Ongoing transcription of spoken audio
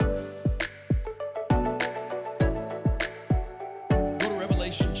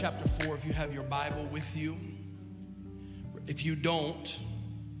chapter 4 if you have your Bible with you. If you don't,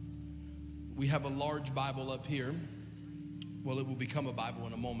 we have a large Bible up here. Well, it will become a Bible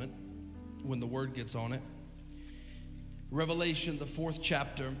in a moment when the word gets on it. Revelation, the 4th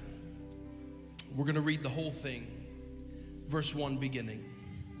chapter. We're going to read the whole thing. Verse 1 beginning.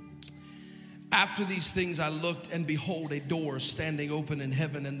 After these things I looked, and behold, a door standing open in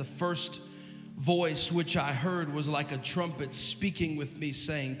heaven, and the first voice which I heard was like a trumpet speaking with me,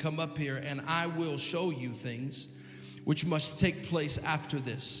 saying, Come up here, and I will show you things which must take place after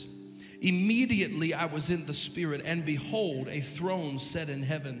this. Immediately I was in the Spirit, and behold, a throne set in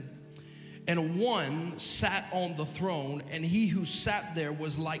heaven, and one sat on the throne, and he who sat there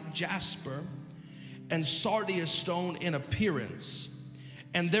was like jasper and sardius stone in appearance.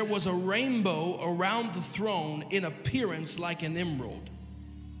 And there was a rainbow around the throne in appearance like an emerald.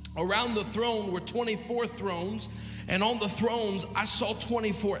 Around the throne were 24 thrones, and on the thrones I saw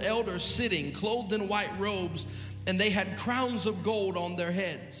 24 elders sitting, clothed in white robes, and they had crowns of gold on their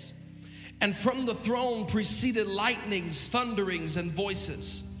heads. And from the throne proceeded lightnings, thunderings, and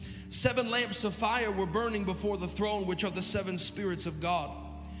voices. 7 lamps of fire were burning before the throne, which are the 7 spirits of God.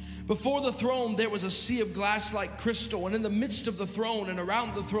 Before the throne there was a sea of glass like crystal, and in the midst of the throne and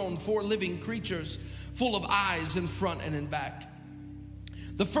around the throne 4 living creatures, full of eyes in front and in back.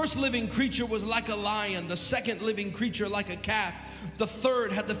 The first living creature was like a lion, the second living creature like a calf, the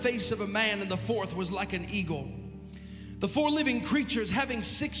third had the face of a man, and the fourth was like an eagle. The 4 living creatures, having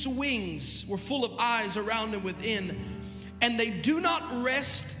 6 wings, were full of eyes around and within, and they do not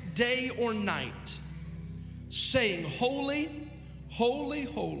rest day or night, saying, Holy, holy,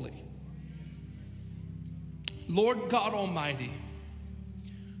 holy, Lord God Almighty,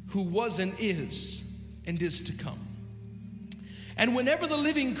 who was and is to come. And whenever the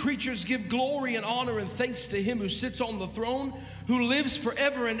living creatures give glory and honor and thanks to him who sits on the throne, who lives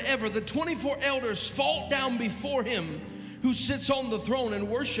forever and ever, the 24 elders fall down before him who sits on the throne and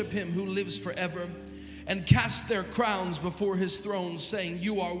worship him who lives forever, and cast their crowns before his throne, saying,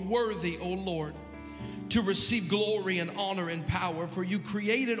 You are worthy, O Lord, to receive glory and honor and power, for you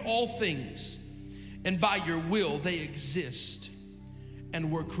created all things, and by your will they exist and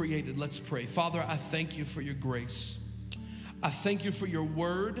were created. Let's pray. Father, I thank you for your grace. I thank you for your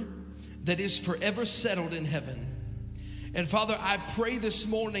word that is forever settled in heaven. And Father, I pray this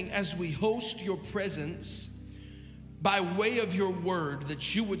morning as we host your presence by way of your word,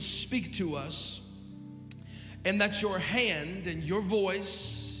 that you would speak to us, and that your hand and your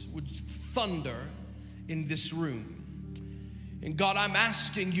voice would thunder in this room. And God, I'm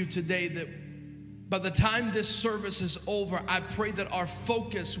asking you today that by the time this service is over, I pray that our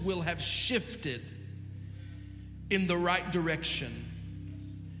focus will have shifted in the right direction,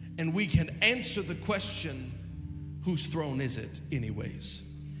 and we can answer the question, whose throne is it anyways?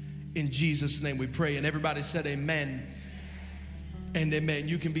 In Jesus' name we pray. And everybody said amen and amen.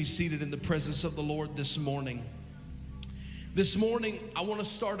 You can be seated in the presence of the Lord this morning. This morning, I want to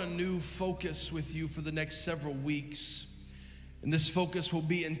start a new focus with you for the next several weeks. And this focus will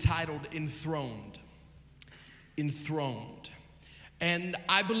be entitled Enthroned. Enthroned. And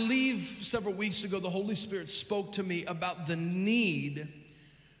I believe several weeks ago, the Holy Spirit spoke to me about the need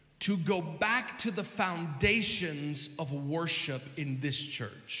to go back to the foundations of worship in this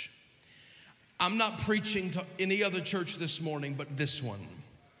church. I'm not preaching to any other church this morning, but this one.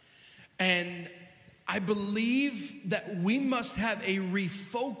 And I believe that we must have a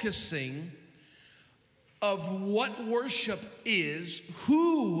refocusing of what worship is,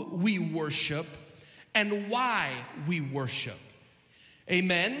 who we worship, and why we worship.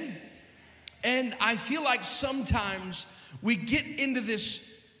 Amen. And I feel like sometimes we get into this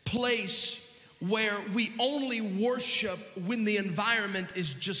place where we only worship when the environment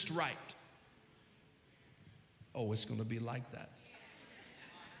is just right. Oh, it's going to be like that.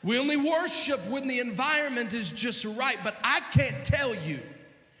 We only worship when the environment is just right. But I can't tell you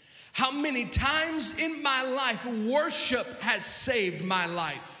how many times in my life worship has saved my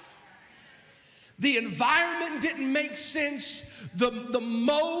life. The environment didn't make sense. The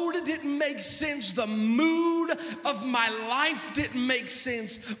mode didn't make sense. The mood of my life didn't make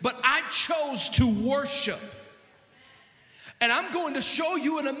sense. But I chose to worship. And I'm going to show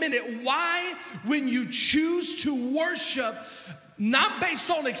you in a minute why, when you choose to worship, not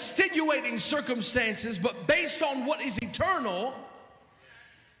based on extenuating circumstances, but based on what is eternal,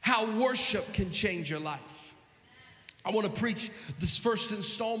 how worship can change your life. I want to preach this first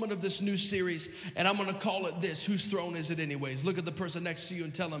installment of this new series, and I'm going to call it this: Whose throne is it anyways? Look at the person next to you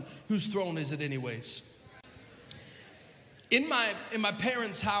and tell them, whose throne is it anyways? In my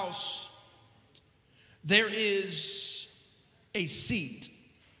parents' house, there is a seat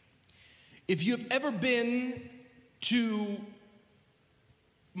If you've ever been to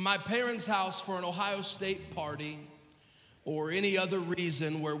my parents' house for an Ohio State party or any other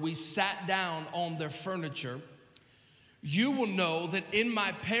reason where we sat down on their furniture, you will know that in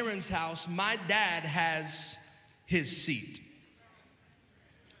my parents' house, my dad has his seat.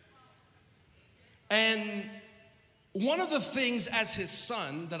 And one of the things as his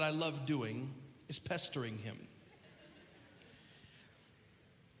son that I love doing is pestering him.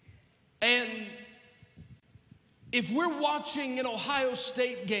 And if we're watching an Ohio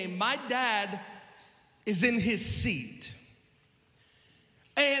State game, my dad is in his seat.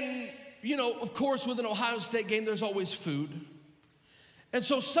 And, you know, of course, with an Ohio State game, there's always food. And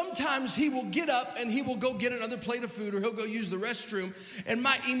so sometimes he will get up and he will go get another plate of food, or he'll go use the restroom. And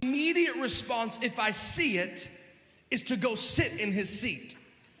my immediate response, if I see it, is to go sit in his seat.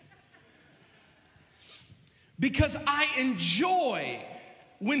 Because I enjoy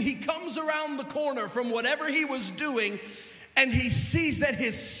when he comes around the corner from whatever he was doing and he sees that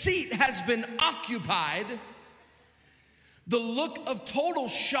his seat has been occupied, the look of total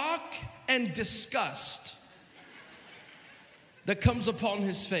shock and disgust that comes upon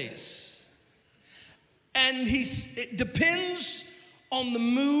his face. And it depends on the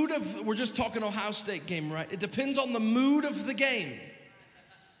mood of, we're just talking Ohio State game, right? It depends on the mood of the game.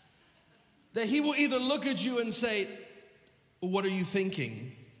 That he will either look at you and say, "What are you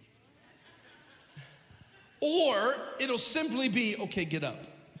thinking?" Or it'll simply be, "Okay, get up."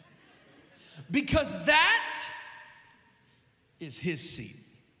 Because that is his seat.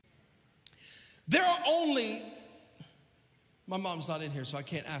 There are only, my mom's not in here, so I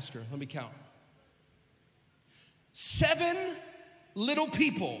can't ask her. Let me count. 7 little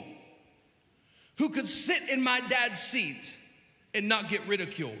people who could sit in my dad's seat and not get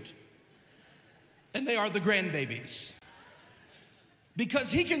ridiculed. And they are the grandbabies.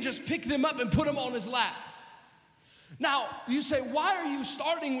 Because he can just pick them up and put them on his lap. Now, you say, why are you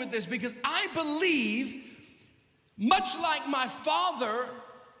starting with this? Because I believe, much like my Father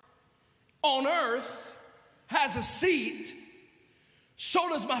on earth has a seat, so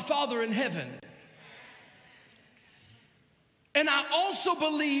does my Father in heaven. And I also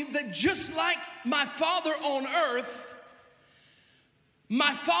believe that just like my Father on earth,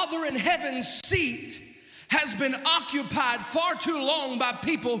 my Father in heaven's seat has been occupied far too long by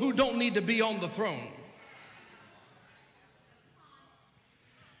people who don't need to be on the throne.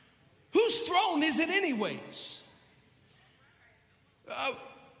 Whose throne is it anyways?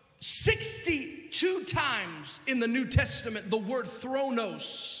 62 times in the New Testament, the word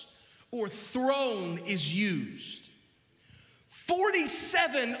thronos or throne is used.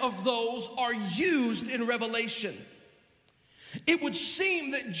 47 of those are used in Revelation. It would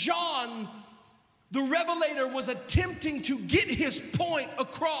seem that John, the Revelator, was attempting to get his point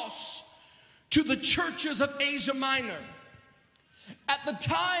across to the churches of Asia Minor. At the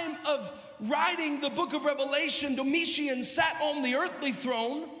time of writing the book of Revelation, Domitian sat on the earthly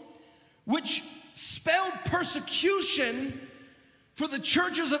throne, which spelled persecution for the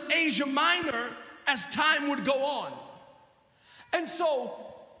churches of Asia Minor as time would go on. And so,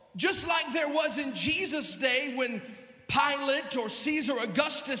 just like there was in Jesus' day when Pilate or Caesar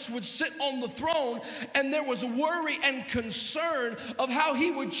Augustus would sit on the throne, and there was worry and concern of how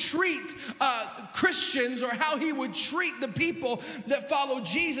he would treat Christians or how he would treat the people that followed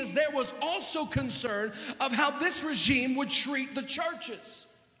Jesus, there was also concern of how this regime would treat the churches.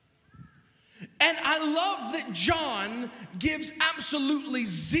 And I love that John gives absolutely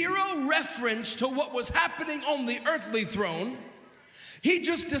zero reference to what was happening on the earthly throne. He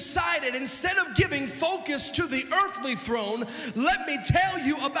just decided, instead of giving focus to the earthly throne, let me tell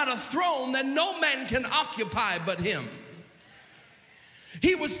you about a throne that no man can occupy but him.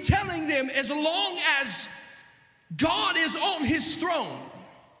 He was telling them, as long as God is on his throne,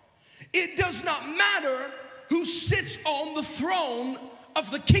 it does not matter who sits on the throne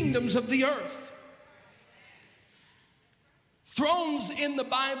of the kingdoms of the earth. Thrones in the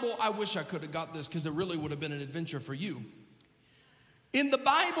Bible, I wish I could have got this because it really would have been an adventure for you. In the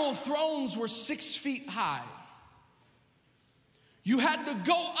Bible, thrones were 6 feet high. You had to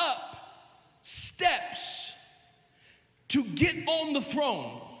go up steps to get on the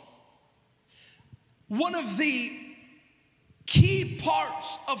throne. One of the key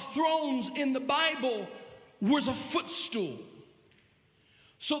parts of thrones in the Bible was a footstool,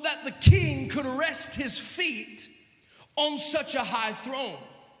 so that the king could rest his feet on such a high throne.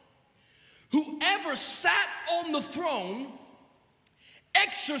 Whoever sat on the throne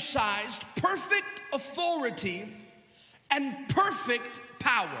exercised perfect authority and perfect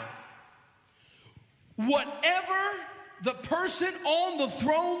power. Whatever the person on the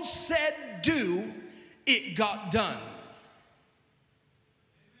throne said do, it got done.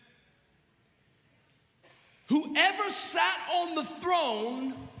 Whoever sat on the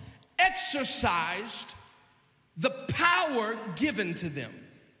throne exercised the power given to them.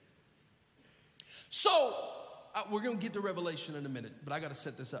 So, we're going to get to Revelation in a minute, but I got to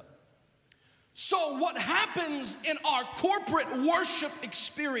set this up. So what happens in our corporate worship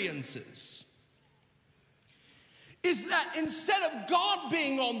experiences is that instead of God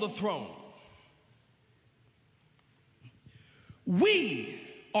being on the throne, we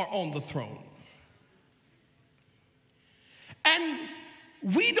are on the throne. And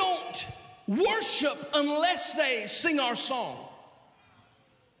we don't worship unless they sing our song.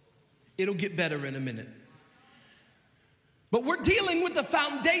 It'll get better in a minute. But we're dealing with the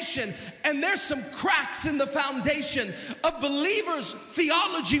foundation, and there's some cracks in the foundation of believers'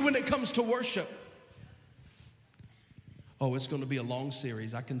 theology when it comes to worship. Oh, it's going to be a long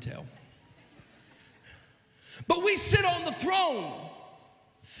series, I can tell. But we sit on the throne,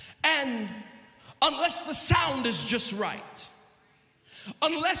 and unless the sound is just right,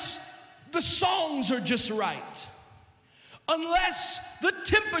 unless the songs are just right, unless the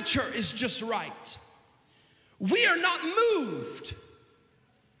temperature is just right, we are not moved.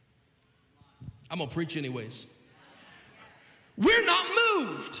 I'm going to preach anyways. We're not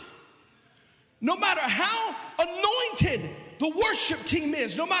moved. No matter how anointed the worship team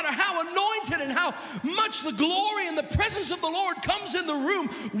is, no matter how anointed and how much the glory and the presence of the Lord comes in the room,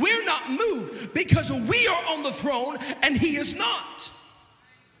 we're not moved because we are on the throne and He is not.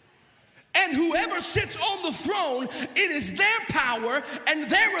 And whoever sits on the throne, it is their power and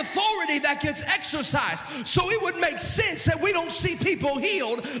their authority that gets exercised. So it would make sense that we don't see people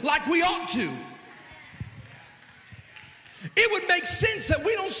healed like we ought to. It would make sense that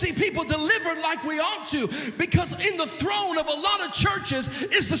we don't see people delivered like we ought to, because in the throne of a lot of churches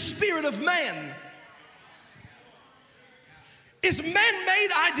is the spirit of man. It's man-made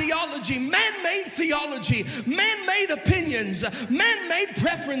ideology, man-made theology, man-made opinions, man-made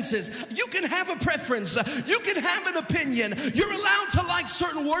preferences. You can have a preference. You can have an opinion. You're allowed to like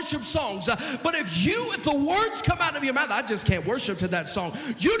certain worship songs. But if the words come out of your mouth, I just can't worship to that song,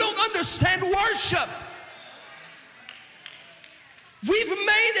 you don't understand worship. We've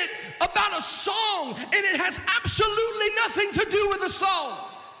made it about a song, and it has absolutely nothing to do with the song.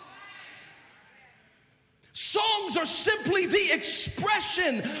 Songs are simply the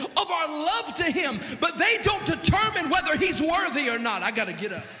expression of our love to Him, but they don't determine whether He's worthy or not. I got to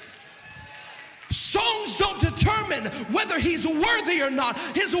get up. Songs don't determine whether He's worthy or not.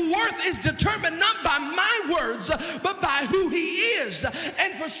 His worth is determined not by my words, but by who He is.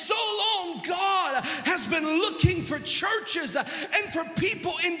 And for so long, God has been looking for churches and for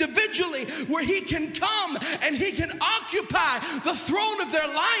people individually where He can come and He can occupy the throne of their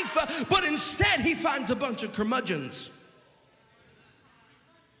life, but instead He finds a bunch of curmudgeons.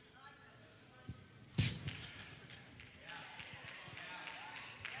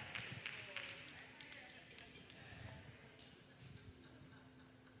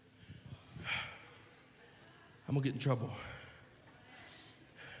 I'm gonna get in trouble.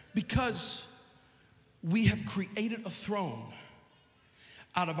 Because we have created a throne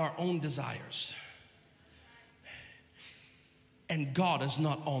out of our own desires. And God is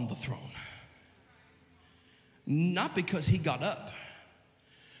not on the throne. Not because He got up,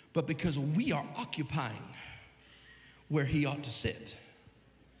 but because we are occupying where He ought to sit.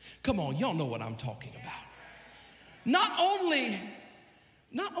 Come on, y'all know what I'm talking about. Not only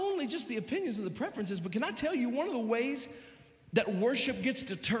just the opinions and the preferences, but can I tell you one of the ways that worship gets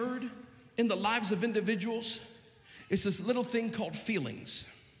deterred in the lives of individuals is this little thing called feelings.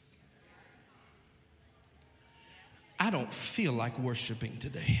 I don't feel like worshiping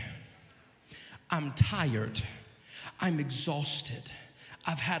today. I'm tired. I'm exhausted.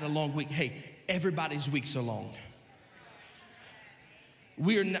 I've had a long week. Hey, everybody's weeks are long.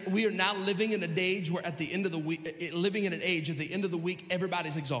 We are now living in an age where at the end of the week,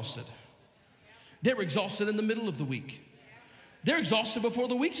 everybody's exhausted. They're exhausted in the middle of the week. They're exhausted before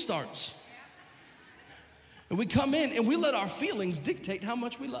the week starts. And we come in and we let our feelings dictate how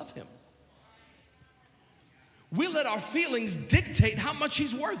much we love Him. We let our feelings dictate how much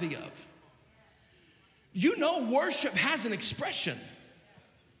He's worthy of. You know, worship has an expression.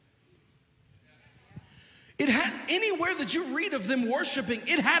 It had, anywhere that you read of them worshiping,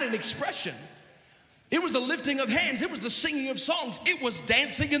 it had an expression. It was the lifting of hands. It was the singing of songs. It was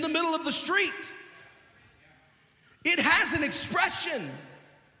dancing in the middle of the street. It has an expression.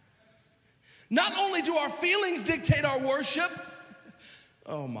 Not only do our feelings dictate our worship,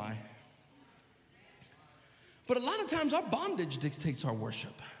 oh my, But a lot of times our bondage dictates our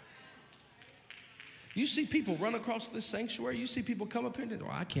worship. You see people run across this sanctuary. You see people come up here and go,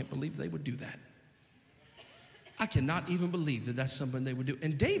 oh, I can't believe they would do that. I cannot even believe that that's something they would do.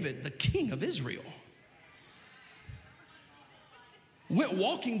 And David, the king of Israel, went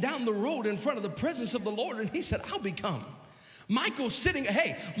walking down the road in front of the presence of the Lord, and he said, I'll become. Michael's sitting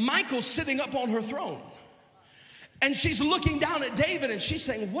up on her throne. And she's looking down at David, and she's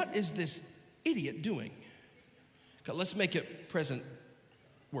saying, what is this idiot doing? Okay, let's make it present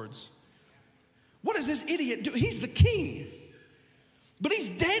words. What does this idiot do? He's the king. But he's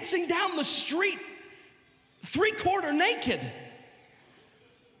dancing down the street 3/4 naked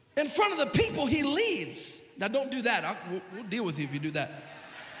in front of the people he leads. Now don't do that. We'll deal with you if you do that.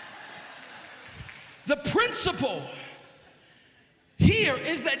 The principle here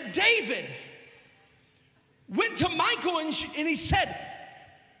is that David went to Michal and he said,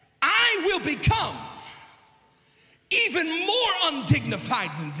 I will become even more undignified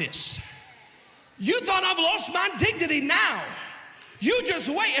than this. You thought I've lost my dignity now. You just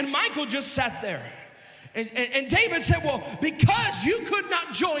wait. And Michal just sat there. And David said, well, because you could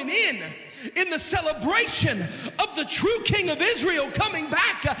not join in the celebration of the true king of Israel coming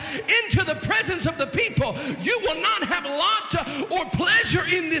back into the presence of the people, you will not have lot or pleasure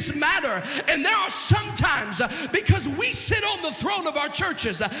in this matter. And there are sometimes, because we sit on the throne of our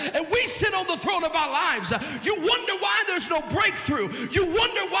churches and we sit on the throne of our lives, you wonder why there's no breakthrough. You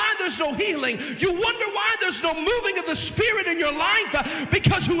wonder why there's no healing. You wonder why there's no moving of the Spirit in your life,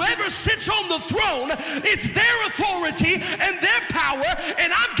 because whoever sits on the throne, it's their authority and their power,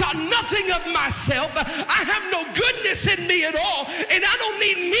 and I've got nothing of myself. I have no goodness in me at all, and I don't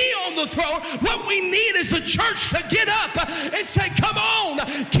need me on the throne. What we need is the church to get up and say, come on,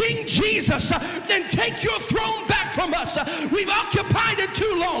 King Jesus, and take your throne back from us. We've occupied it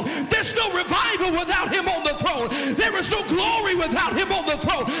too long. There's no revival without him on the throne. There is no glory without him on the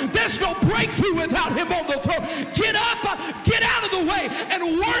throne. There's no breakthrough without him on the throne. Get up, get out of the way,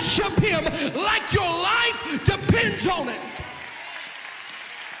 and worship him like your life depends on it.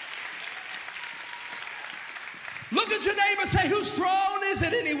 Look at your neighbor and say, whose throne is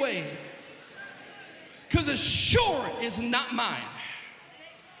it anyway? Because it sure is not mine.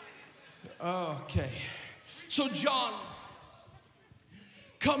 Okay. So John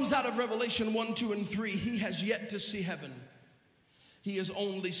comes out of Revelation 1, 2, and 3. He has yet to see heaven. He has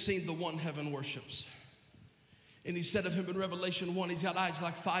only seen the one heaven worships. And he said of him in Revelation 1, he's got eyes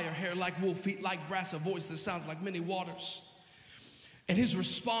like fire, hair like wool, feet like brass, a voice that sounds like many waters. And his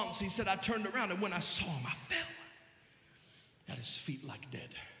response, he said, I turned around and when I saw him, I fell at his feet like dead.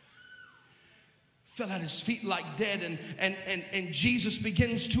 Fell at his feet like dead, and Jesus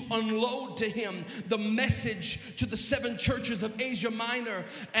begins to unload to him the message to the 7 churches of Asia Minor,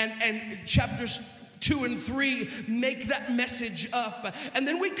 and chapters 2 and 3 make that message up. And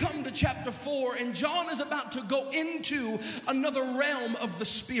then we come to chapter 4, and John is about to go into another realm of the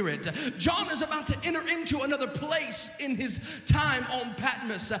Spirit. John is about to enter into another place in his time on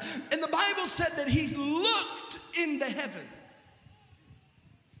Patmos. And the Bible said that he looked in the heaven.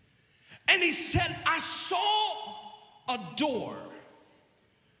 And he said, I saw a door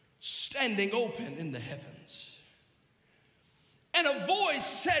standing open in the heavens. And a voice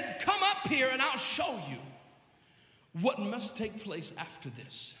said, come up here and I'll show you what must take place after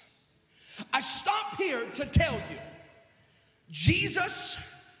this. I stop here to tell you, Jesus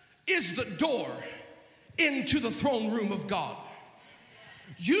is the door into the throne room of God.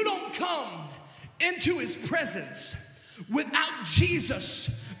 You don't come into his presence without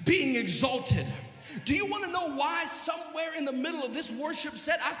Jesus being exalted. Do you want to know why somewhere in the middle of this worship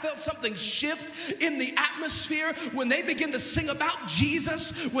set I felt something shift in the atmosphere when they begin to sing about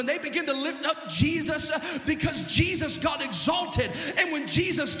Jesus, when they begin to lift up Jesus? Because Jesus got exalted, and when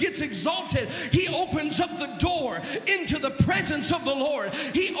Jesus gets exalted, he opens up the door into the presence of the Lord.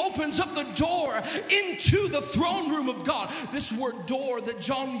 He opens up the door into the throne room of God. This word door that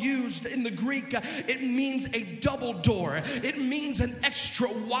John used in the Greek, it means a double door. It means an extra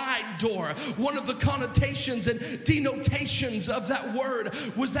wide door. One of the connotations and denotations of that word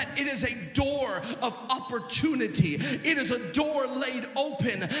was that it is a door of opportunity. It is a door laid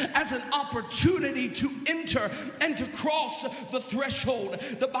open as an opportunity to enter and to cross the threshold.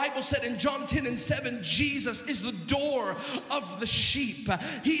 The Bible said in John 10 and 7, Jesus is the door of the sheep.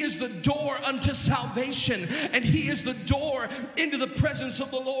 He is the door unto salvation, and he is the door into the presence of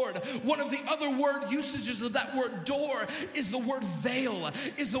the Lord. One of the other word usages of that word door is the word veil.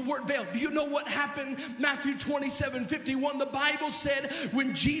 Do you know what happened? Matthew 27:51, the Bible said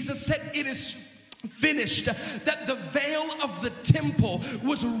when Jesus said it is finished, that the veil of the temple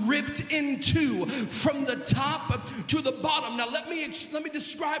was ripped in two from the top to the bottom. Now let me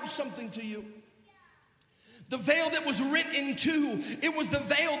describe something to you. The veil that was rent in two, it was the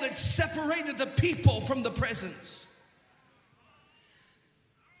veil that separated the people from the presence.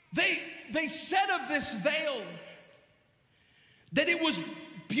 They said of this veil that it was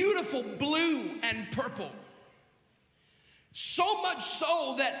beautiful blue and purple. So much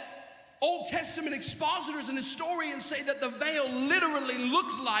so that Old Testament expositors and historians say that the veil literally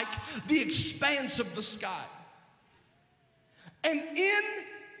looked like the expanse of the sky. And in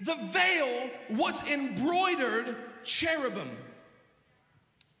the veil was embroidered cherubim,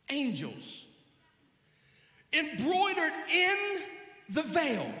 angels, embroidered in the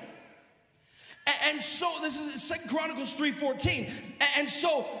veil. And so this is 2 Chronicles 3:14. And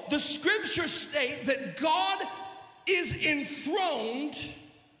so the scriptures state that God is enthroned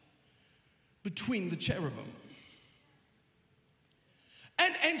between the cherubim.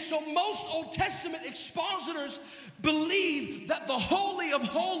 And so most Old Testament expositors believe that the Holy of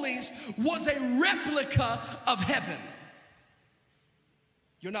Holies was a replica of heaven.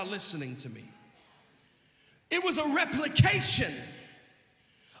 You're not listening to me. It was a replication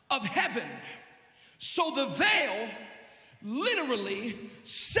of heaven. So the veil literally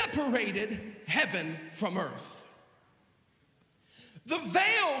separated heaven from earth. The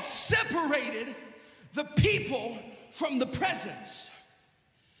veil separated the people from the presence.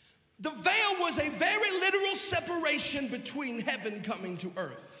 The veil was a very literal separation between heaven coming to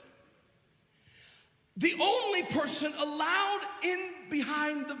earth. The only person allowed in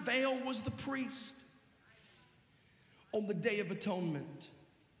behind the veil was the priest on the Day of Atonement,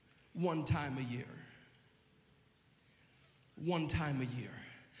 one time a year. One time a year.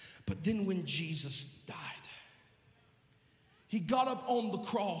 But then when Jesus died, he got up on the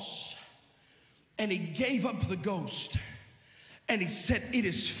cross and he gave up the ghost and he said, "It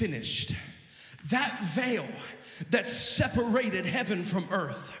is finished." That veil that separated heaven from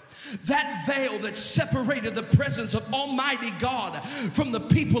earth, that veil that separated the presence of Almighty God from the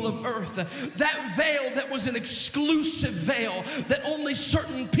people of earth, that veil that was an exclusive veil that only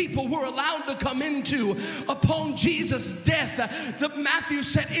certain people were allowed to come into, upon Jesus' death, Matthew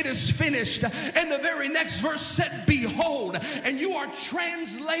said, "It is finished." And the very next verse said, "Behold," and you are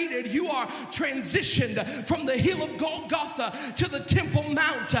translated, you are transitioned from the hill of Golgotha to the Temple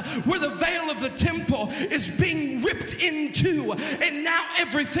Mount, where the veil of the temple is being ripped in two, and now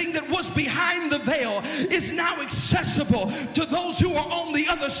everything that was behind the veil is now accessible to those who are on the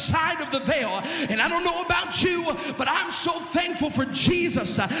other side of the veil. And I don't know about you, but I'm so thankful for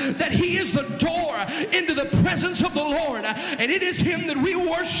Jesus that he is the door into the presence of the Lord, and it is him that we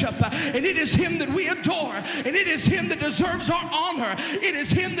worship, and it is him that we adore, and it is him that deserves our honor. It is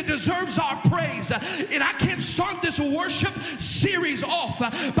him that deserves our praise. And I can't start this worship series off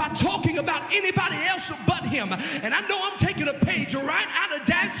by talking about anybody else but him. And I know I'm taking a page right out of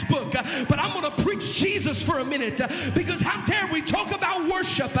Dad's book, but I'm going to preach Jesus for a minute, because how dare we talk about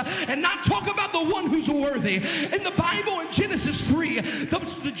worship and not talk about the one who's worthy. In the Bible in Genesis 3,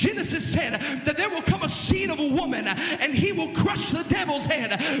 the Genesis said that there will come a seed of a woman and he will crush the devil's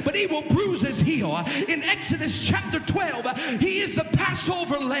head, but he will bruise his heel. In Exodus chapter 12, he is the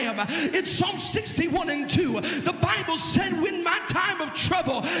Passover lamb. In Psalm 61 and 2, the Bible said, "When my time of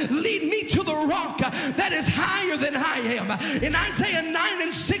trouble, lead me to the rock that is higher than I am." In Isaiah 9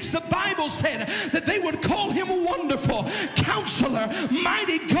 and 6, the Bible said that they would call him Wonderful Counselor,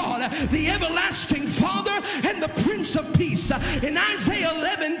 Mighty God, the Everlasting Father, and the Prince of Peace. In Isaiah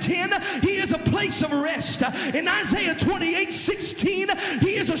 11:10, he is a place of rest. In Isaiah 28:16,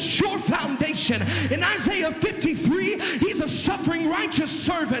 he is a sure foundation. In Isaiah 53, he's a suffering righteous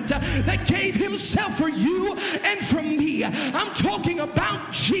servant that gave himself for you and for me. I'm talking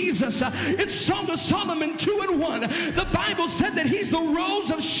about Jesus. In Song of Solomon 2 and 1, the Bible said that he's the rose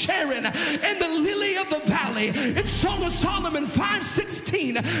of Sharon and the lily of the valley. In Song of Solomon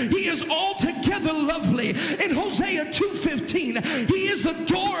 5:16, he is altogether lovely. In Hosea 2:15, he is the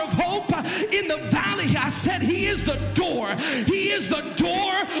door of hope in the valley. I said he is the door. He is the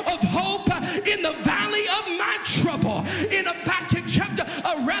door of hope in the valley of my trouble. In Habakkuk chapter,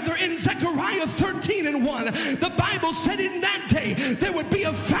 in Zechariah 13 and 1, the Bible said in that day there would be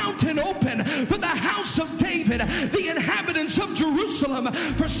a fountain open for the house of David, the inhabitants of Jerusalem,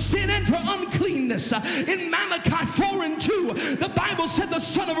 for sin and for uncleanness. In Malachi 4 and 2, the Bible said the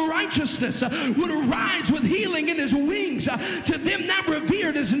Son of Righteousness would arise with healing in his wings to them that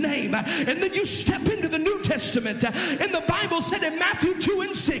revered his name. And then you step into the New Testament, and the Bible said in Matthew 2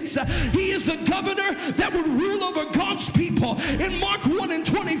 and 6, he is the governor that would rule over God's people. In Mark 1 and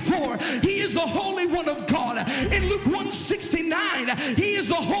 24, he is the Holy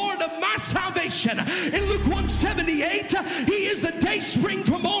Lord of my salvation. In Luke 1:78, he is the day spring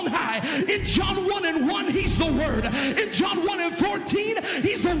from on high. In John 1:1, he's the Word. In John 1:14,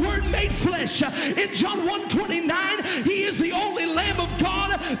 he's the Word made flesh. In John 1:29, he is the only Lamb of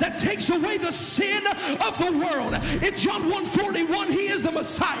God that takes away the sin of the world. In John 1:41, he is the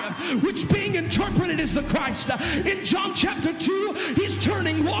Messiah, which being interpreted is the Christ. In John chapter 2, he's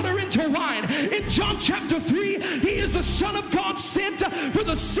turning water into wine. In John chapter 3, he is the Son of God sent for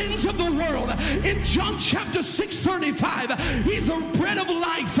the sins of the world. In John chapter 6:35, he's the bread of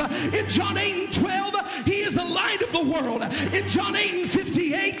life. In John 8:12, he is the light of the world. In John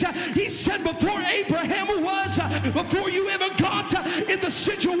 8:58, he said before Abraham was, before you ever got in the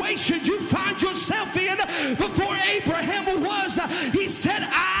situation you find yourself in, before Abraham was, he said,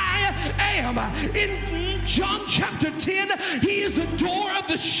 I am. In John chapter 10, he is the door of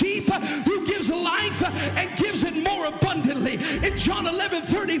the sheep who gives life and gives it more abundantly. In John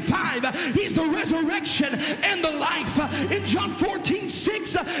 11:35, he's the resurrection and the life. In John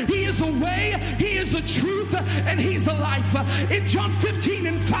 14:6, he is the way, he is the truth, and he's the life. In John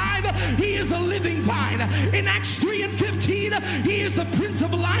 15:5, he is the living vine. In Acts 3:15, he is the Prince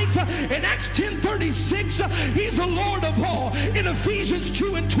of Life. In Acts 10:36, he's the Lord of all. In Ephesians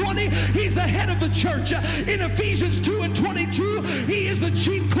 2:20, he's the head of the church. In Ephesians 2:22, he is the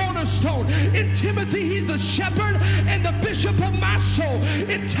chief cornerstone. In Timothy, he's the shepherd and the bishop of my soul.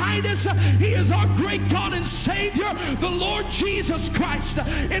 In Titus, he is our great God and Savior, the Lord Jesus Christ.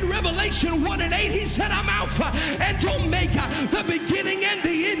 In Revelation 1:8, he said, I'm Alpha and Omega, the beginning and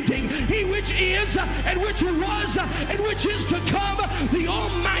the ending. He which is and which was and which is to come, the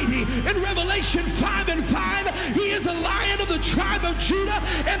Almighty. In Revelation 5:5, he is the Lion of the tribe of Judah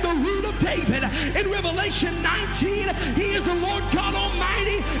and the root of David. In Revelation 19, he is the Lord God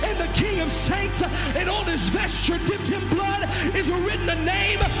Almighty and the King of saints. And on his vesture dipped in blood is written a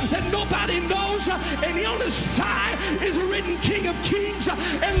name that nobody knows. And on his thigh is written King of Kings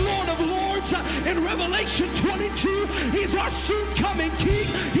and Lord of Lords. In Revelation 22, he's our soon-coming King.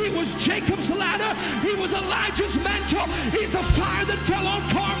 He was Jacob's ladder. He was Elijah's mantle. He's the fire that fell on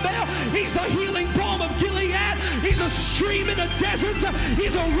Carmel. He's the healing balm of Gilead. He's a stream in a desert.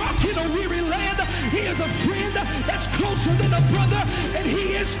 He's a rock in a weary land. He is a friend that's closer than a brother. And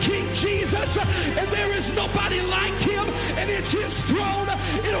he is King Jesus. And there is nobody like him. And it's his throne.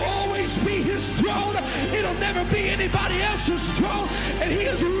 It'll always be his throne. It'll never be anybody else's throne. And he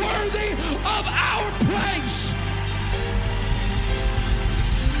is worthy of our praise.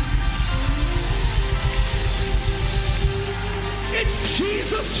 It's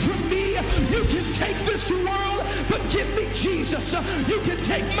Jesus for me. You can take this world, but give me Jesus. You can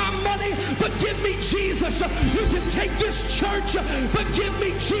take my money, but give me Jesus. You can take this church, but give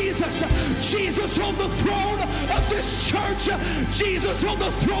me Jesus. Jesus on the throne of this church. Jesus on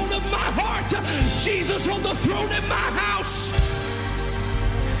the throne of my heart. Jesus on the throne in my house.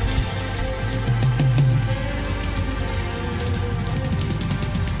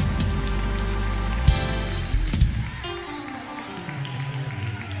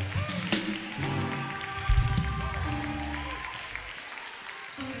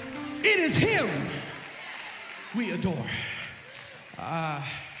 It is him we adore. I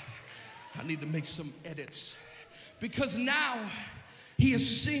need to make some edits because now he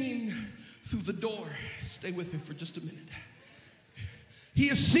is seen through the door. Stay with me for just a minute. He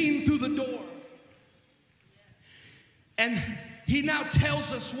is seen through the door. And he now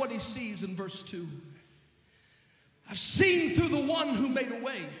tells us what he sees in verse 2. I've seen through the one who made a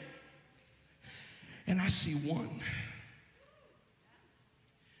way, and I see one.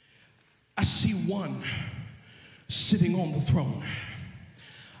 I see one sitting on the throne.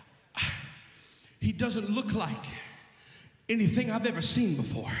 He doesn't look like anything I've ever seen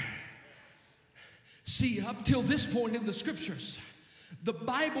before. See, up till this point in the scriptures, the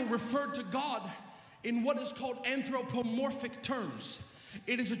Bible referred to God in what is called anthropomorphic terms.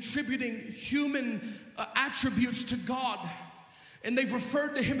 It is attributing human attributes to God. And they've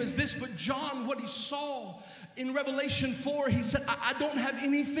referred to him as this, but John, what he saw in Revelation 4, he said, I don't have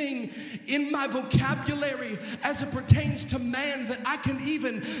anything in my vocabulary as it pertains to man that I can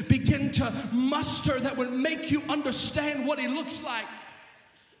even begin to muster that would make you understand what he looks like.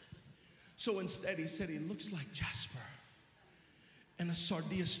 So instead he said he looks like jasper and a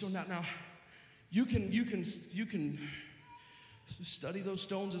sardius stone. Now you can study those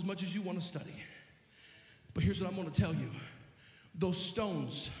stones as much as you want to study. But here's what I'm going to tell you. Those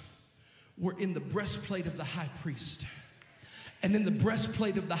stones were in the breastplate of the high priest. And in the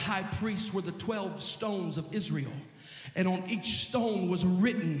breastplate of the high priest were the 12 stones of Israel. And on each stone was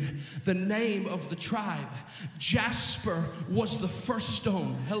written the name of the tribe. Jasper was the first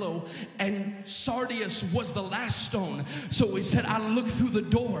stone. Hello. And sardius was the last stone. So he said, I looked through the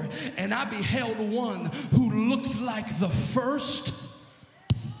door and I beheld one who looked like the first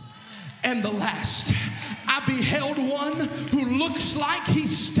and the last. I beheld one who looks like he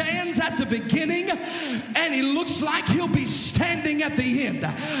stands at the beginning and he looks like he'll be standing at the end.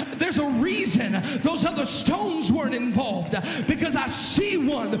 There's a reason those other stones weren't involved, because I see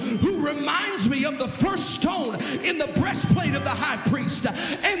one who reminds me of the first stone in the breastplate of the high priest,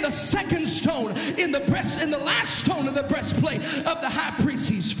 and the second stone in the and the last stone in the breastplate of the high priest.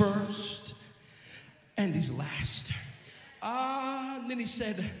 He's first and he's last. And then he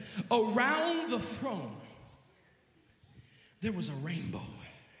said, around the throne there was a rainbow,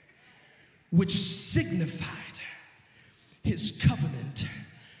 which signified his covenant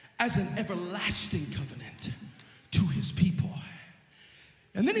as an everlasting covenant to his people.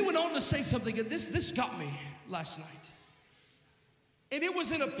 And then he went on to say something, and this got me last night. And it was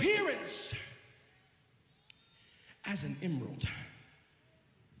an appearance as an emerald.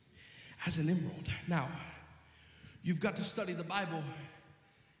 As an emerald. Now, you've got to study the Bible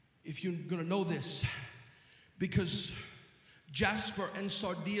if you're going to know this, because jasper and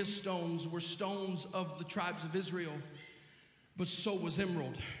sardius stones were stones of the tribes of Israel, but so was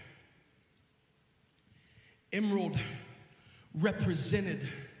emerald. Emerald represented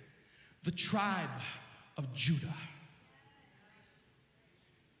the tribe of Judah.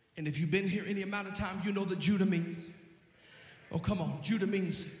 And if you've been here any amount of time, you know that Judah means, oh come on, Judah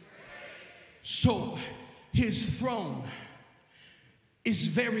means, so his throne is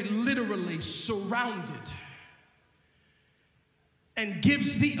very literally surrounded and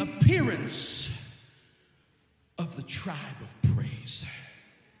gives the appearance of the tribe of praise.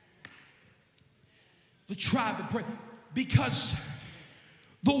 The tribe of praise. Because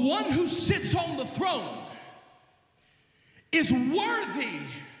the one who sits on the throne is worthy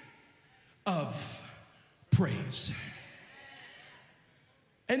of praise.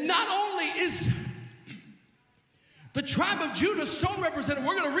 And not only is the tribe of Judah stone represented,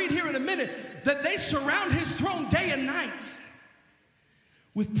 we're going to read here in a minute, that they surround his throne day and night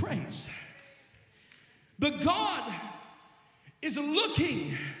with praise. But God is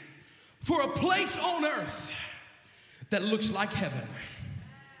looking for a place on earth that looks like heaven,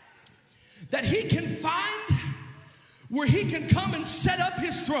 that he can find where he can come and set up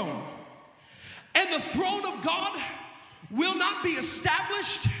his throne. And the throne of God will not be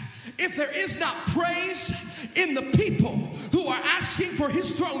established if there is not praise in the people who are asking for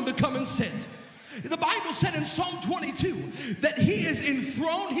his throne to come and sit. The Bible said in Psalm 22 that he is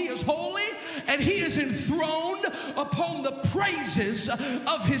enthroned, he is holy, and he is enthroned upon the praises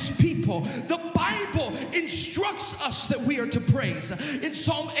of his people. The Bible instructs us that we are to praise. In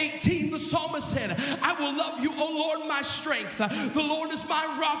Psalm 18, the psalmist said, I will love you, O Lord, my strength. The Lord is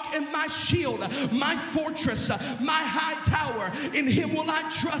my rock and my shield, my fortress, my high tower. In him will I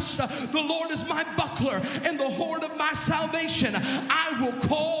trust. The Lord is my buckler and the horn of my salvation. I will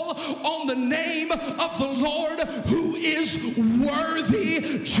call on the name of the Lord, who is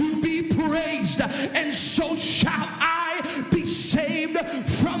worthy to be praised, and so shall I be saved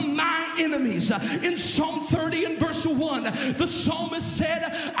from my enemies. In Psalm 30 and verse 1, the psalmist said,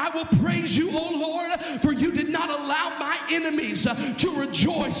 I will praise you, O Lord, for you did not allow my enemies to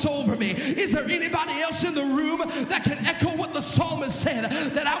rejoice over me. Is there anybody else in the room that can echo what the psalmist said?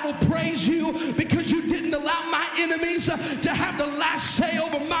 That I will praise you because you didn't allow my enemies to have the last say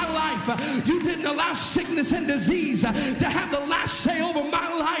over my life. You didn't allow sickness and disease to have the last say over my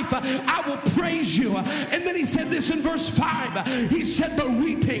life. I will praise you. And then he said this in verse 5. He said, but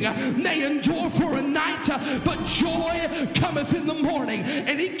weeping may endure for a night, but joy cometh in the morning.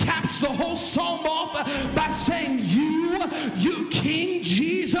 And he caps the whole psalm off by saying, you King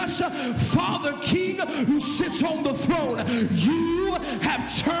Jesus, Father King, who sits on the throne, you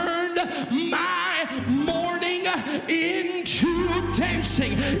have turned my mourning into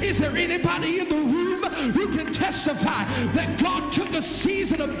dancing. Is there anybody in the room who can testify that God took a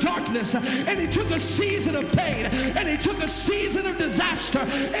season of darkness and he took a season of pain and he took a season of disaster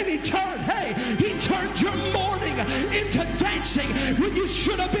and he turned your mourning into dancing when you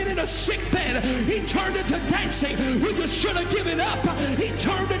should have been in a sick bed? He turned it to dancing when you should have given up. He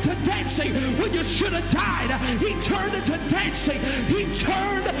turned it to dancing when you should have died. He turned it to dancing. He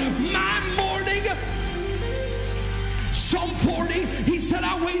turned my mourning. Psalm 40, he said,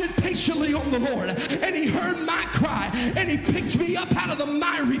 I waited patiently on the Lord, and he heard my cry, and he picked me up out of the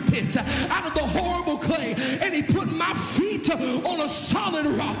miry pit, out of the horrible clay, and he put my feet on a solid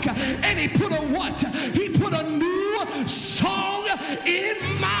rock, and he put a what? He put a new song in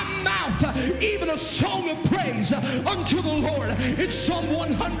my mouth, even a song of praise unto the Lord. In Psalm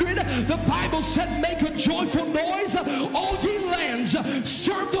 100, the Bible said, make a joyful noise, all ye lands,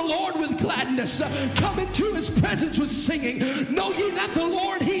 serve the Lord with gladness, come into his presence with singing. Know ye that the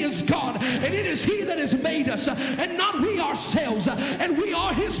Lord, he is God, and it is he that has made us, and not we ourselves, and we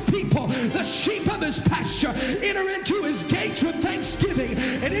are his people, the sheep of his pasture. Enter into his gates with thanksgiving,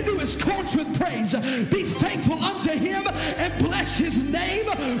 and into his courts with praise. Be thankful unto him, and bless his name,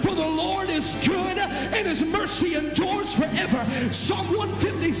 for the Lord is good, and his mercy endures forever. Psalm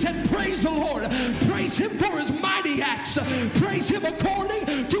 150 said, praise the Lord, praise him for his mighty acts, praise him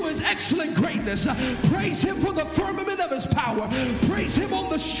according to his excellent greatness, praise him for the firmament of his power, praise him on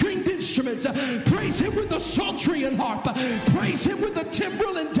the stringed instruments, praise him with the psaltery and harp, praise him with the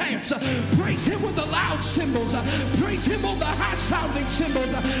timbrel and dance, praise him with the loud cymbals, praise him on the high sounding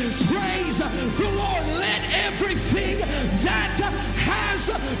cymbals. Praise the Lord. Let everything that has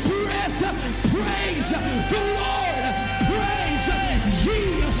breath praise the Lord. Praise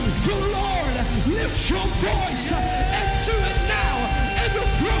ye the Lord. Lift your voice and do it now, and the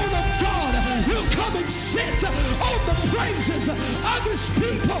throne of God will come and sit on the praises of his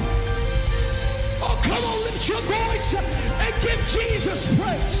people. Oh, come on, lift your voice and give Jesus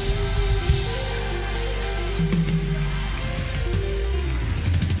praise.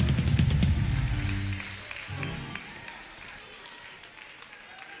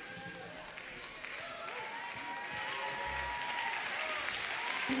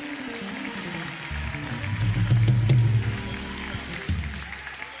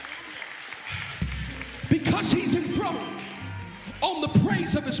 Because he's enthroned on the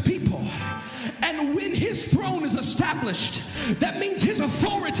praise of his people. And when his throne is established, that means his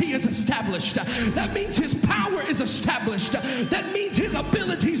authority is established. That means his power is established. That means his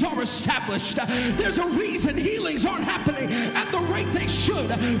abilities are established. There's a reason healings aren't happening at the rate they should,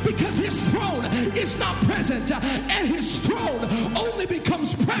 because his throne is not present, and his throne only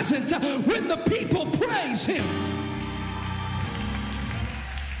becomes present when the people praise him.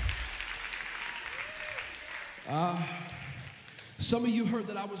 Some of you heard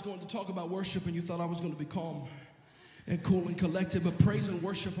that I was going to talk about worship, and you thought I was going to be calm and cool and collected, but praise and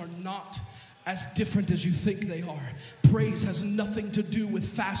worship are not as different as you think they are. Praise has nothing to do with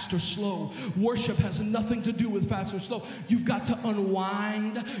fast or slow. Worship has nothing to do with fast or slow. You've got to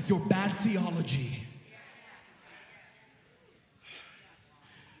unwind your bad theology.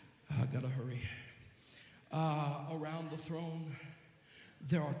 I gotta hurry. Around the throne,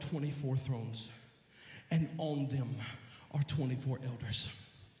 there are 24 thrones, and on them are 24 elders.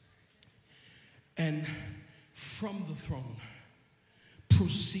 And from the throne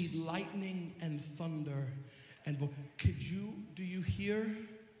proceed lightning and thunder and do you hear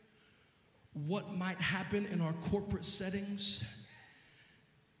what might happen in our corporate settings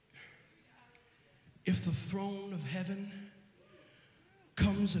if the throne of heaven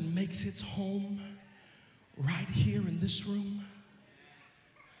comes and makes its home right here in this room?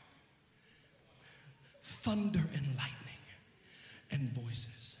 Thunder and lightning and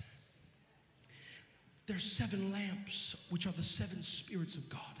voices. There's 7 lamps, which are the 7 spirits of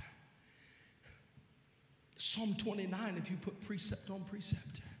God. Psalm 29, if you put precept on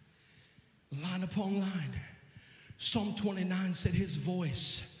precept, line upon line, Psalm 29 said his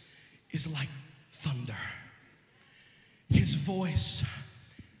voice is like thunder. His voice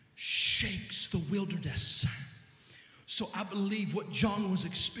shakes the wilderness. So I believe what John was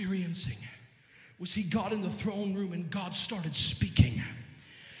experiencing was he got in the throne room and God started speaking.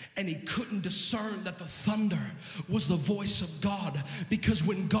 And he couldn't discern that the thunder was the voice of God, because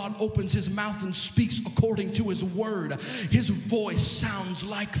when God opens his mouth and speaks according to his word, his voice sounds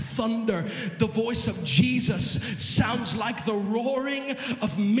like thunder. The voice of Jesus sounds like the roaring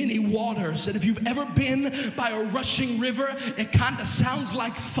of many waters. And if you've ever been by a rushing river, it kind of sounds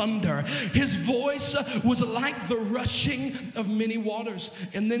like thunder. His voice was like the rushing of many waters.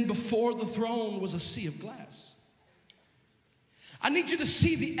 And then before the throne was a sea of glass. I need you to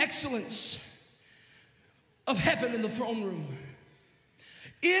see the excellence of heaven in the throne room.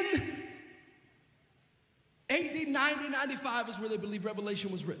 In AD 90-95 is where they believe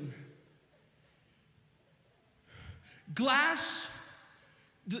Revelation was written. Glass,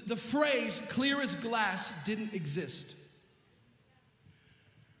 the phrase clear as glass didn't exist.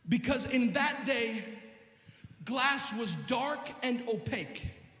 Because in that day, glass was dark and opaque.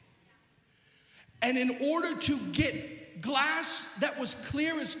 And in order to get glass that was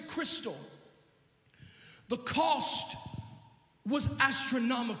clear as crystal. The cost was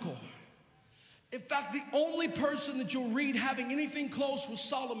astronomical. In fact, the only person that you'll read having anything close was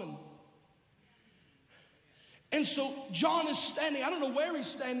Solomon. And so John is standing, I don't know where he's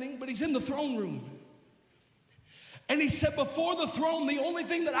standing, but he's in the throne room. And he said, before the throne, the only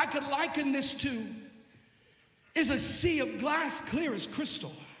thing that I could liken this to is a sea of glass clear as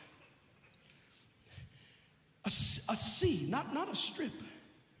crystal. A sea, not a strip,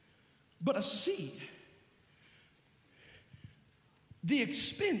 but a sea. The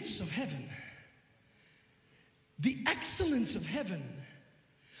expense of heaven, the excellence of heaven,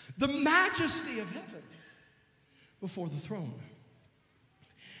 the majesty of heaven before the throne.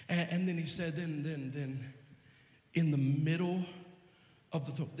 And then he said, then in the middle of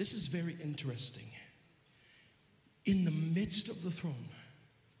the throne, this is very interesting. In the midst of the throne,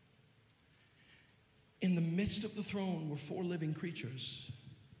 were four living creatures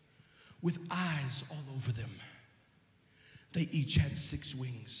with eyes all over them. They each had 6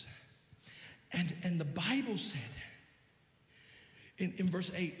 wings. And the Bible said in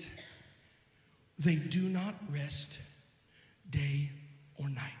verse 8, they do not rest day or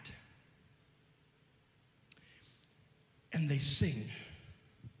night. And they sing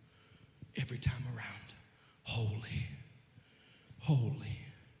every time around, holy, holy,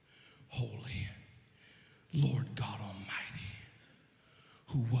 holy, Lord God Almighty,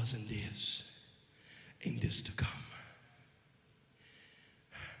 who was and is to come.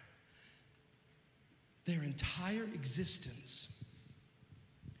 Their entire existence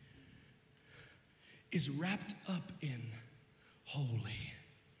is wrapped up in holy,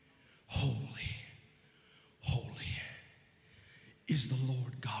 holy, holy is the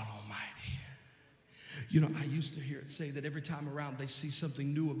Lord God Almighty. You know, I used to hear it say that every time around they see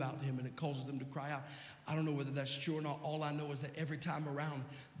something new about him and it causes them to cry out. I don't know whether that's true or not. All I know is that every time around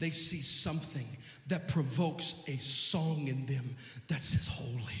they see something that provokes a song in them that says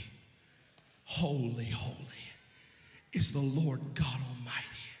holy, holy, holy is the Lord God Almighty,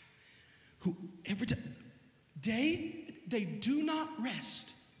 who every time they do not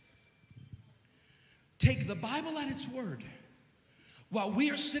rest. Take the Bible at its word. While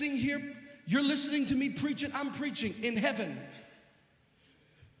we are sitting here, you're listening to me preach it, I'm preaching in heaven.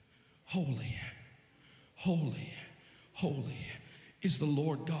 Holy, holy, holy is the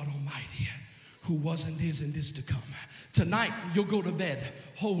Lord God Almighty, who was and is to come. Tonight, you'll go to bed.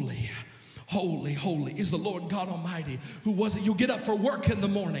 Holy, holy, holy is the Lord God Almighty, who wasn't. You'll get up for work in the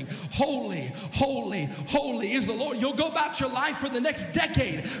morning. Holy, holy, holy is the Lord. You'll go about your life for the next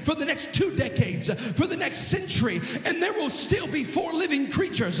decade, for the next 2 decades, for the next century, and there will still be 4 living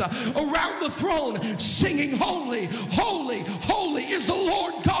creatures around the throne singing, holy, holy, holy is the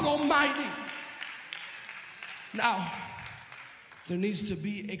Lord God Almighty. Now, there needs to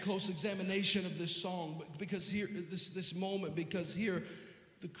be a close examination of this song, because here, this moment, because here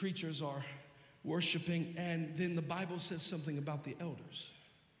the creatures are worshiping, and then the Bible says something about the elders.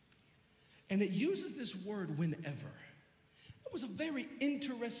 And it uses this word whenever. It was a very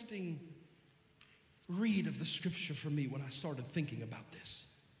interesting read of the scripture for me when I started thinking about this.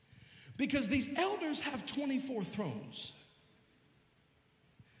 Because these elders have 24 thrones.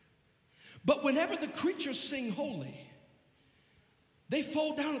 But whenever the creatures sing holy, they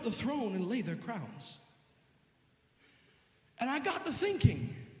fall down at the throne and lay their crowns. And I got to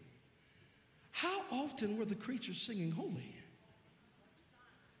thinking, how often were the creatures singing holy?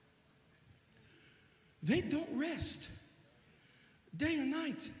 They don't rest day or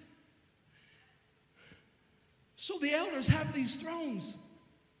night. So the elders have these thrones.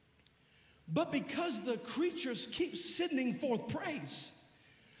 But because the creatures keep sending forth praise,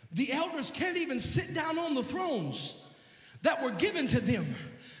 the elders can't even sit down on the thrones that were given to them,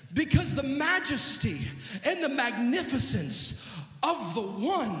 because the majesty and the magnificence of the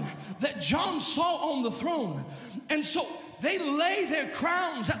one that John saw on the throne. And so they lay their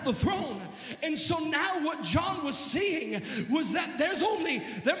crowns at the throne. And so now what John was seeing was that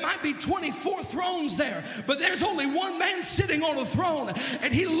there might be 24 thrones there, but there's only one man sitting on a throne,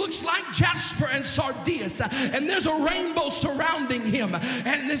 and he looks like jasper and sardius, and there's a rainbow surrounding him,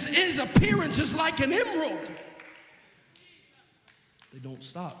 and his appearance is like an emerald. They don't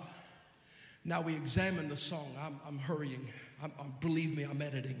stop. Now we examine the song. I'm hurrying. Believe me, I'm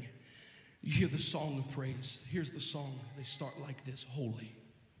editing. You hear the song of praise. Here's the song. They start like this: holy.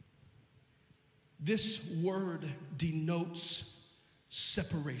 This word denotes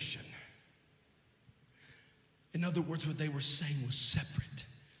separation. In other words, what they were saying was separate,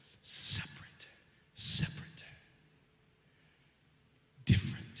 separate, separate,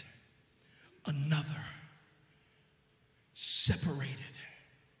 different, another,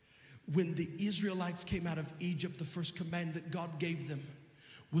 when the Israelites came out of Egypt, the first command that God gave them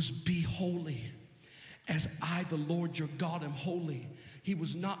was be holy as I, the Lord your God, am holy. He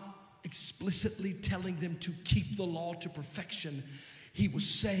was not explicitly telling them to keep the law to perfection. He was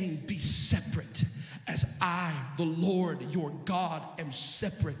saying, be separate as I, the Lord, your God, am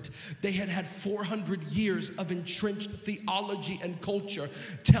separate. They had had 400 years of entrenched theology and culture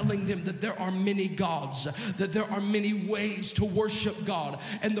telling them that there are many gods, that there are many ways to worship God.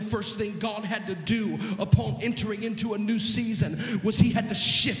 And the first thing God had to do upon entering into a new season was he had to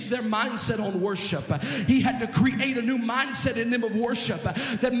shift their mindset on worship. He had to create a new mindset in them of worship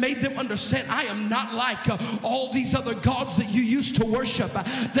that made them understand, I am not like all these other gods that you used to worship.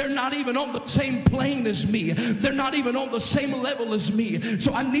 They're not even on the same plane as me. They're not even on the same level as me.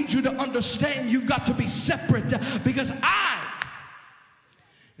 So I need you to understand you've got to be separate because I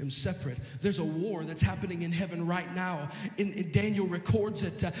am separate. There's a war that's happening in heaven right now. In Daniel records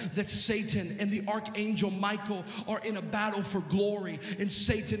it that Satan and the archangel Michael are in a battle for glory, and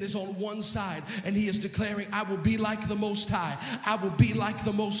Satan is on one side and he is declaring, I will be like the Most High. I will be like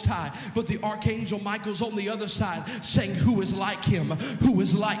the Most High. But the archangel Michael's on the other side saying, who is like him? Who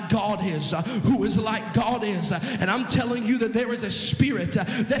is like God is? Who is like God is? And I'm telling you that there is a spirit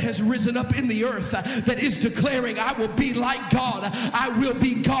that has risen up in the earth that is declaring, I will be like God. I will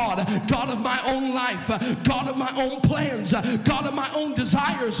be God, God of my own life, God of my own plans, God of my own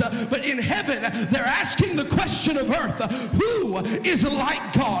desires. But in heaven, they're asking the question of earth, who is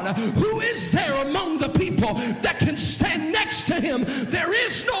like God? Who is there among the people that can stand next to him? There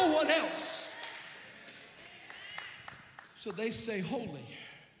is no one else. So they say, holy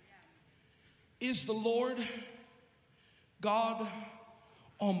is the Lord God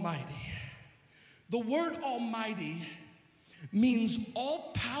Almighty. The word Almighty means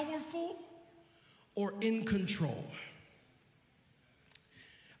all powerful or in control.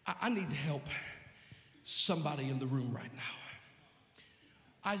 I need to help somebody in the room right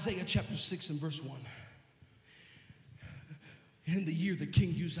now. Isaiah chapter 6 and verse 1. In the year that King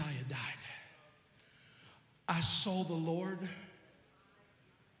Uzziah died, I saw the Lord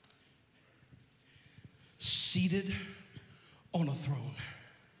seated on a throne.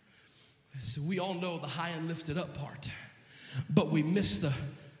 So we all know the high and lifted up part, but we miss the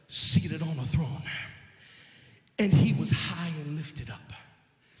seated on a throne. And he was high and lifted up.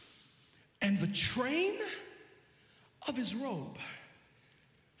 And the train of his robe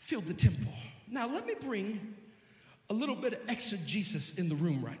filled the temple. Now let me bring a little bit of exegesis in the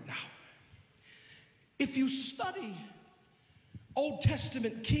room right now. If you study Old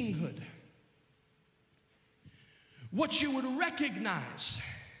Testament kinghood, what you would recognize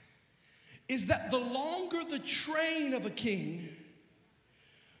is that the longer the train of a king,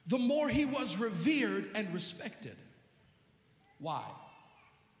 the more he was revered and respected. Why?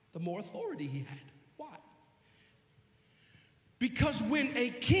 The more authority he had. Why? Because when a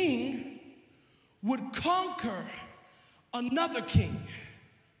king would conquer another king,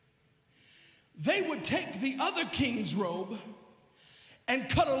 they would take the other king's robe and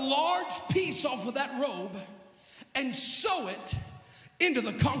cut a large piece off of that robe and sew it into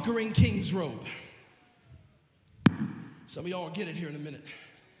the conquering king's robe. Some of y'all will get it here in a minute.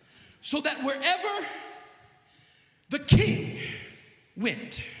 So that wherever the king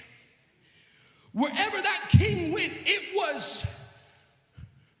went, wherever that king went, it was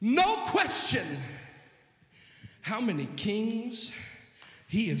no question how many kings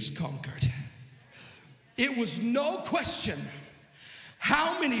he has conquered. It was no question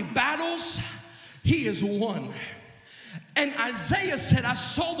how many battles he has won. And Isaiah said, I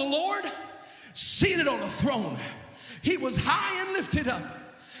saw the Lord seated on a throne. He was high and lifted up.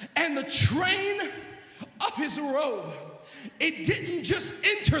 And the train of his robe, it didn't just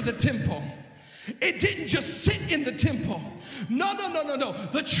enter the temple. It didn't just sit in the temple. No.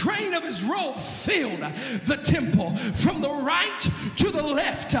 The train of his robe filled the temple from the right to the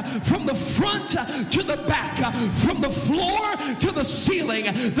left, from the front to the back, from the floor to the ceiling.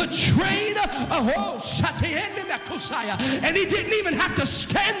 The train and he didn't even have to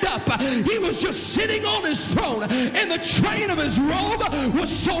stand up. He was just sitting on his throne, and the train of his robe was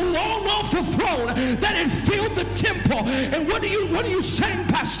so long off the throne that it filled the temple. And what are you saying,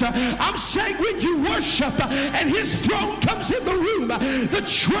 Pastor? I'm saying when you worship and his throne comes in the room, the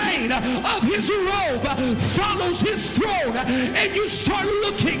train of his robe follows his throne, and you start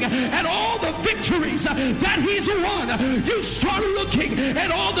looking at all the victories that he's won. You start looking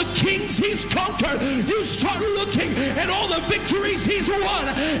at all the kings he's conquered. You start looking at all the victories he's won,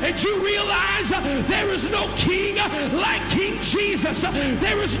 and you realize there is no king like King Jesus.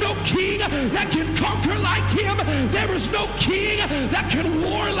 There is no king that can conquer like him. There is no king that can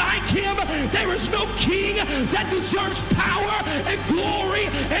war like him. There is no king that deserves power and glory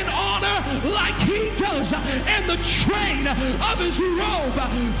and honor like he does. And the train of his robe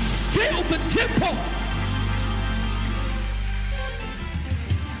filled the temple.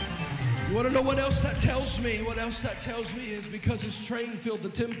 You want to know what else that tells me? What else that tells me is because his train filled the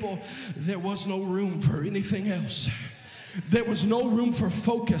temple, there was no room for anything else. There was no room for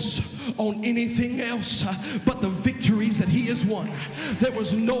focus on anything else but the victories that he has won. There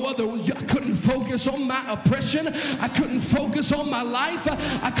was no other. I couldn't focus on my oppression. I couldn't focus on my life.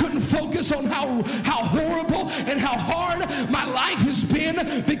 I couldn't focus on how horrible and how hard my life has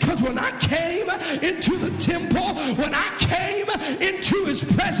been, because when I came into the temple, when I came into his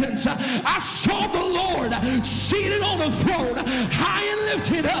presence, I saw the Lord seated on a throne, high and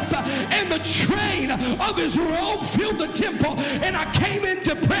lifted up, and the train of his robe filled the temple. And I came in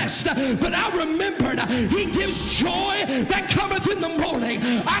depressed, but I remembered he gives joy that cometh in the morning.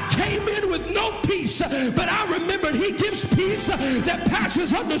 I came in with no peace, but I remembered he gives peace that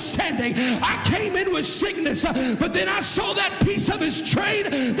passes understanding. I came in with sickness, but then I saw that piece of his train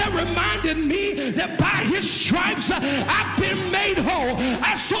that reminded me that by his stripes I've been made whole.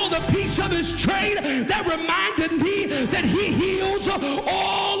 I saw the piece of his train that reminded me that he heals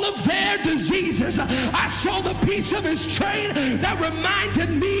all of their diseases. I saw the piece of his train that reminded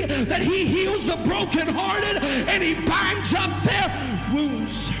me that he heals the brokenhearted and he binds up their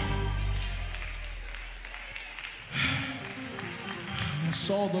wounds. I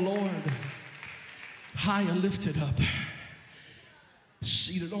saw the Lord high and lifted up,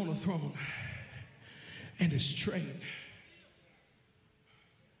 seated on a throne, and his train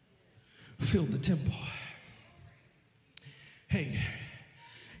filled the temple. Hey,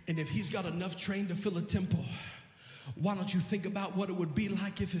 and if he's got enough train to fill a temple, why don't you think about what it would be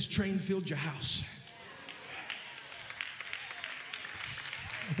like if his train filled your house?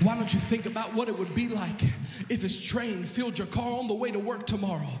 Why don't you think about what it would be like if his train filled your car on the way to work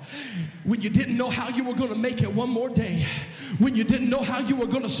tomorrow, when you didn't know how you were going to make it one more day, when you didn't know how you were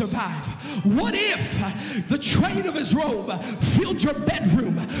going to survive? What if the train of his robe filled your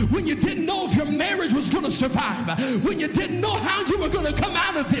bedroom when you didn't know if your marriage was going to survive, when you didn't know how you were going to come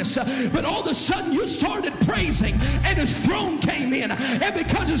out of this, but all of a sudden you started praising and his throne came in, and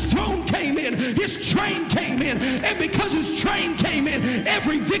because his throne came in, his train came in, and because his train came in,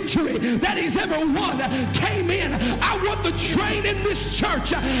 every victory that he's ever won came in. I want the train in this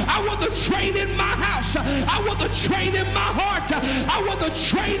church. I want the train in my house. I want the train in my heart. I want the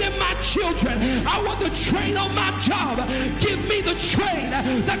train in my children. I want the train on my job. Give me the train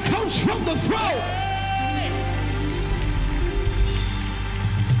that comes from the throne.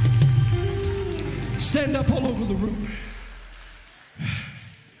 Stand up all over the room.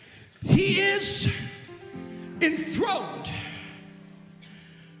 He is enthroned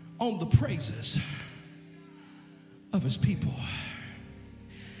on the praises of his people.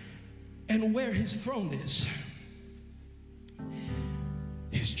 And where his throne is,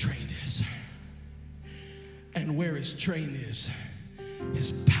 his train is. And where his train is, his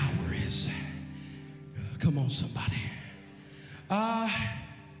power is. Come on, somebody.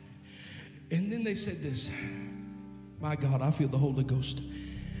 And then they said this. My God, I feel the Holy Ghost.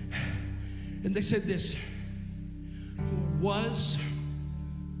 And they said this: who was,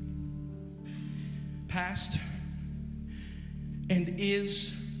 past, and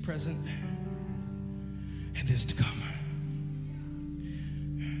is present, and is to come.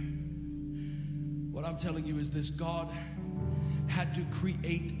 What I'm telling you is this: God had to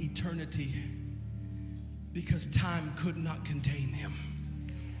create eternity because time could not contain him.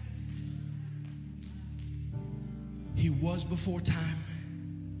 He was before time.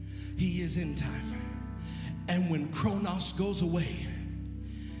 He is in time. And when Chronos goes away,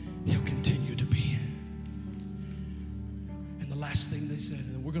 he'll continue to be. And the last thing they said,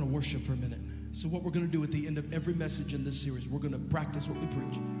 and we're going to worship for a minute. So what we're going to do at the end of every message in this series, we're going to practice what we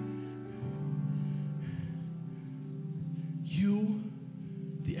preach. You,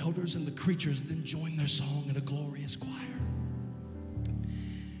 the elders and the creatures, then join their song in a glorious choir.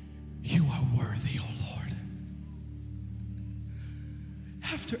 You are worthy, O Lord.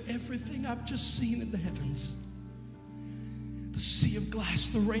 After everything I've just seen in the heavens, the sea of glass,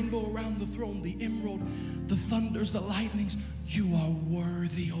 the rainbow around the throne, the emerald, the thunders, the lightnings, you are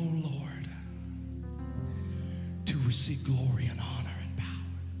worthy, O Lord, to receive glory and honor and power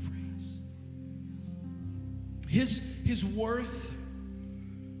and praise. His worth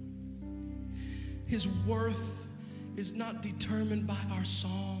is not determined by our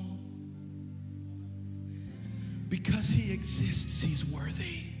song. Because he exists, he's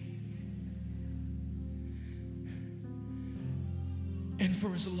worthy. And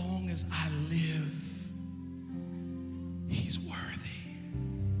for as long as I live, he's worthy.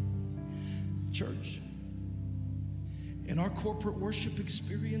 Church, in our corporate worship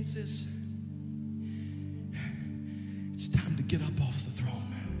experiences, it's time to get up off the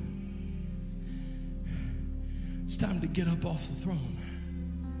throne. It's time to get up off the throne.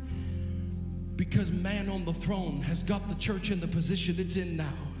 Because man on the throne has got the church in the position it's in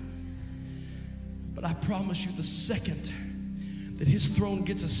now. But I promise you, the second that his throne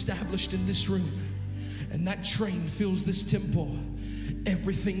gets established in this room and that train fills this temple,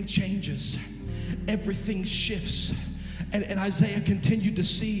 everything changes. Everything shifts. And Isaiah continued to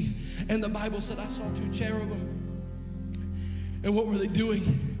see, and the Bible said, I saw two cherubim. And what were they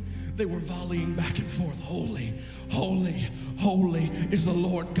doing? They were volleying back and forth. Holy, holy, holy is the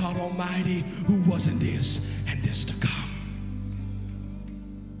Lord God Almighty, who was and is to come.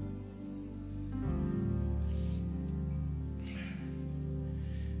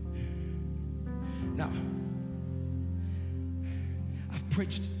 Now, I've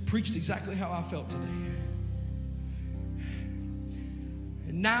preached exactly how I felt today.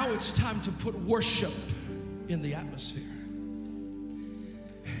 And now it's time to put worship in the atmosphere.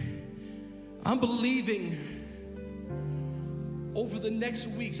 I'm believing over the next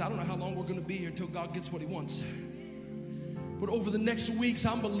weeks, I don't know how long we're going to be here till God gets what he wants. But over the next weeks,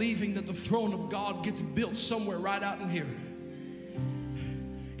 I'm believing that the throne of God gets built somewhere right out in here.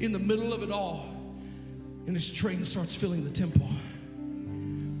 In the middle of it all. And this train starts filling the temple.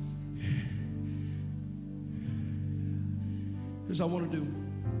 Here's what I want to do.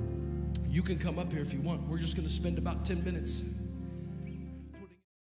 You can come up here if you want. We're just going to spend about 10 minutes